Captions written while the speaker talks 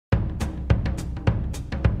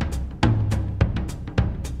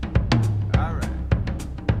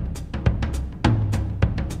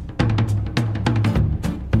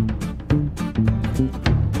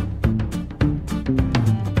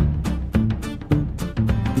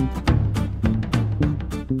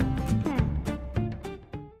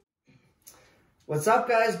What's up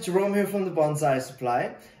guys, Jerome here from the Bonsai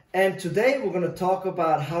Supply, and today we're going to talk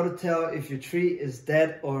about how to tell if your tree is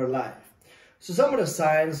dead or alive. So some of the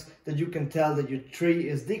signs that you can tell that your tree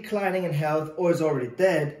is declining in health or is already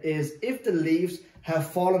dead is if the leaves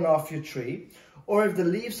have fallen off your tree, or if the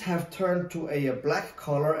leaves have turned to a black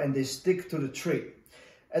color and they stick to the tree.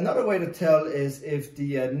 Another way to tell is if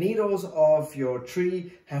the needles of your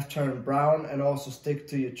tree have turned brown and also stick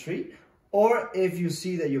to your tree, or if you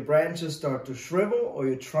see that your branches start to shrivel or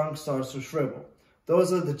your trunk starts to shrivel.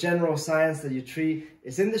 Those are the general signs that your tree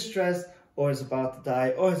is in distress or is about to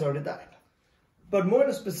die or has already died. But more in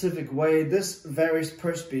a specific way, this varies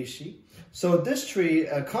per species. So this tree,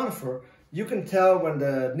 a conifer, you can tell when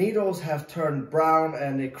the needles have turned brown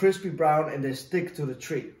and they're crispy brown and they stick to the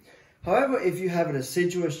tree. However, if you have a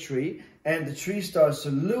deciduous tree and the tree starts to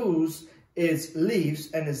lose its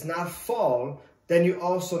leaves and it's not fall, then you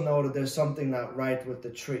also know that there's something not right with the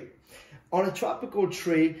tree. On a tropical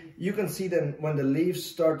tree, you can see that when the leaves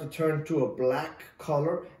start to turn to a black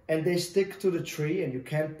color and they stick to the tree and you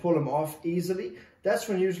can't pull them off easily, that's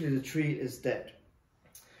when usually the tree is dead.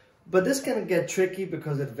 But this can get tricky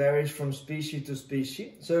because it varies from species to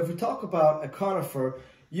species. So if we talk about a conifer,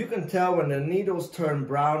 you can tell when the needles turn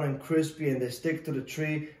brown and crispy and they stick to the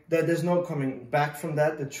tree that there's no coming back from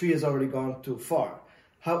that. The tree has already gone too far.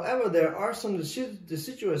 However, there are some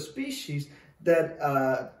deciduous species that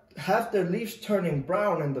have their leaves turning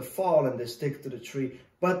brown in the fall and they stick to the tree,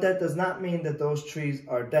 but that does not mean that those trees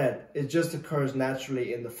are dead. It just occurs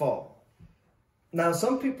naturally in the fall. Now,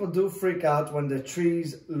 some people do freak out when the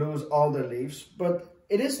trees lose all their leaves, but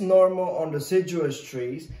it is normal on deciduous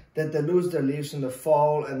trees that they lose their leaves in the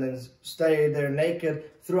fall and then stay there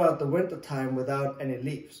naked throughout the winter time without any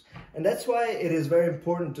leaves. And that's why it is very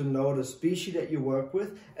important to know the species that you work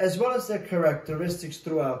with, as well as their characteristics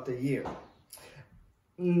throughout the year.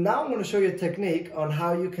 Now I'm going to show you a technique on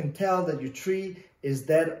how you can tell that your tree is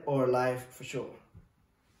dead or alive for sure.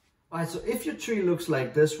 Alright, so if your tree looks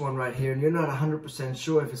like this one right here and you're not 100%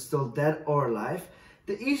 sure if it's still dead or alive,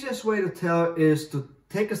 the easiest way to tell is to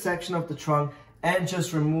take a section of the trunk and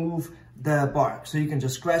just remove the bark. So you can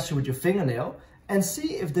just scratch it with your fingernail and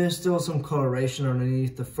see if there's still some coloration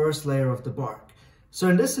underneath the first layer of the bark. So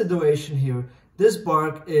in this situation here, this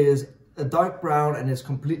bark is a dark brown and it's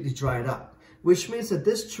completely dried up, which means that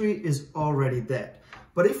this tree is already dead.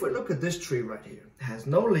 But if we look at this tree right here, it has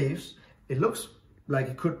no leaves, it looks like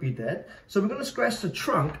it could be dead. So we're going to scratch the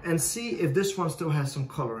trunk and see if this one still has some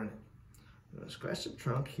color in it. I'm going to scratch the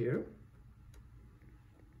trunk here.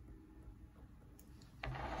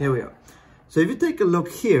 Here we are. So if you take a look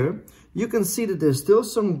here, you can see that there's still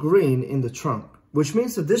some green in the trunk, which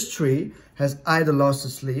means that this tree has either lost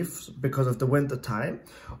its leaves because of the winter time,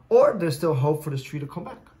 or there's still hope for this tree to come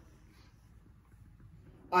back.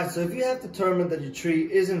 Alright, so if you have determined that your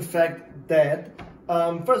tree is in fact dead,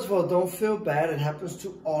 first of all, don't feel bad. It happens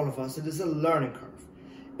to all of us. It is a learning curve.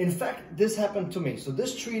 In fact, this happened to me. So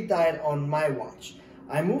this tree died on my watch.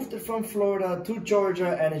 I moved it from Florida to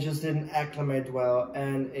Georgia and it just didn't acclimate well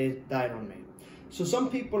and it died on me. So some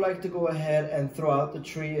people like to go ahead and throw out the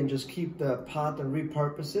tree and just keep the pot and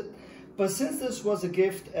repurpose it. But since this was a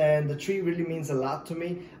gift and the tree really means a lot to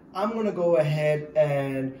me, I'm going to go ahead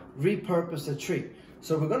and repurpose the tree.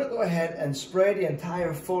 So we're going to go ahead and spray the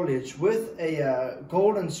entire foliage with a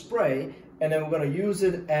golden spray, and then we're going to use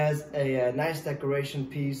it as a nice decoration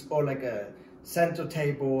piece or like a center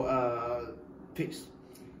table piece.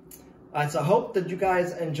 Alright, so I hope that you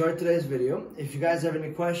guys enjoyed today's video. If you guys have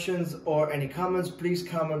any questions or any comments, please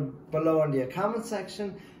comment below in the comment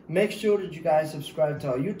section. Make sure that you guys subscribe to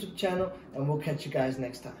our YouTube channel, and we'll catch you guys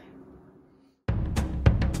next time.